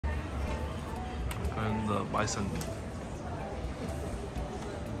and the bison.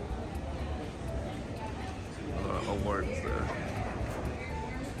 Awards there.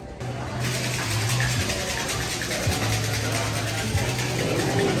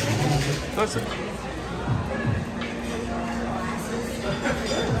 That's it.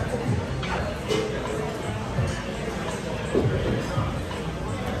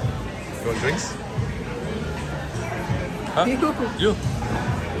 You want drinks? Huh? You.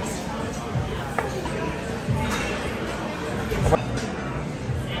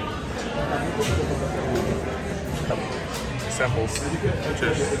 Samples.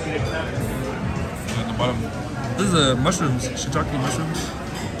 Cheers. At the bottom. This is mushrooms, shiitake mushrooms.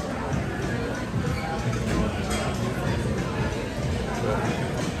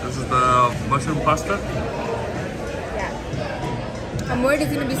 This is the mushroom pasta. Yeah. I'm worried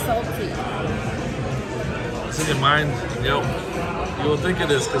it's gonna be salty. It's in your mind, you will think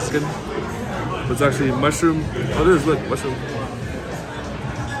it is because it's actually mushroom. Oh, it is, look, mushroom.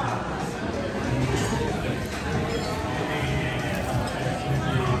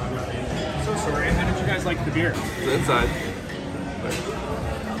 Like the beer. The inside.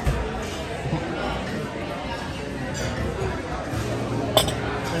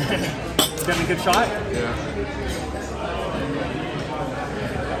 You got a good shot? Yeah.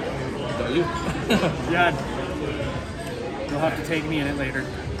 Is that you? Yeah. You'll have to take me in it later.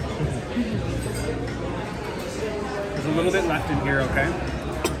 There's a little bit left in here, okay?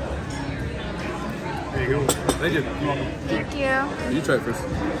 There you go. Thank you. You're welcome. Thank you. You try it first.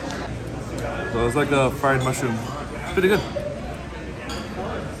 So it's like a fried mushroom. It's pretty good.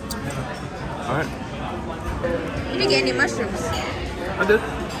 Alright. You didn't get any mushrooms. I did.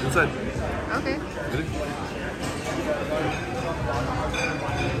 Inside. Okay. Ready?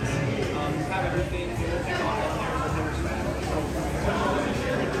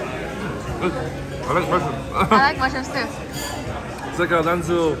 Good. I like mushrooms. I like mushrooms too. It's like a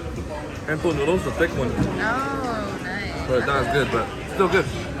Lanzhou handful noodles, the thick one. Oh, nice. But not as good, but still good.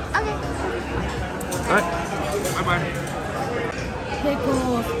 Okay. Alright. Bye-bye.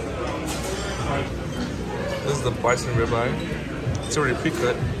 Pickles. This is the bison ribeye. It's already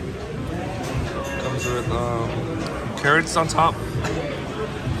pre-cut. Comes with carrots on top.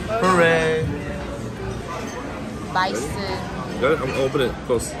 Hooray! Bison. Got it? I'm gonna open it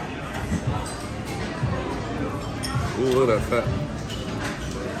close. Ooh, look at that fat.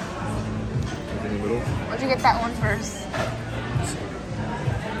 In the middle. Why'd you get that one first?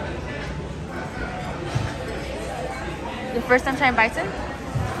 Your first time trying bison?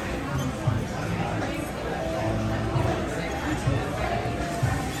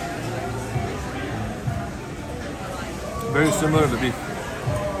 Very similar to beef.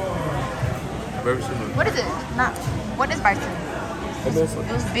 Very similar. What is it? Not. What is bison? Almost like,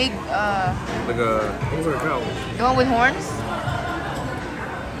 Those big, almost like a cow. the one with horns?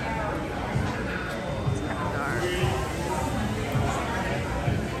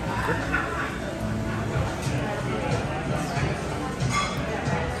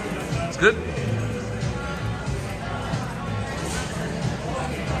 It's good.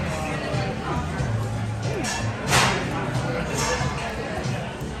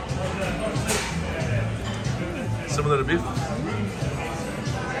 Similar to beef.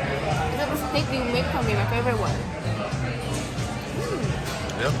 Is it the steak you make for me? My favorite one.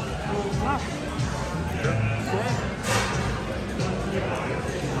 Yeah. Wow.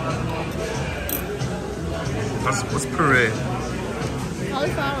 What's puree?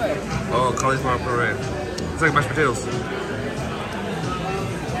 Cauliflower. Oh, cauliflower puree. It's like mashed potatoes.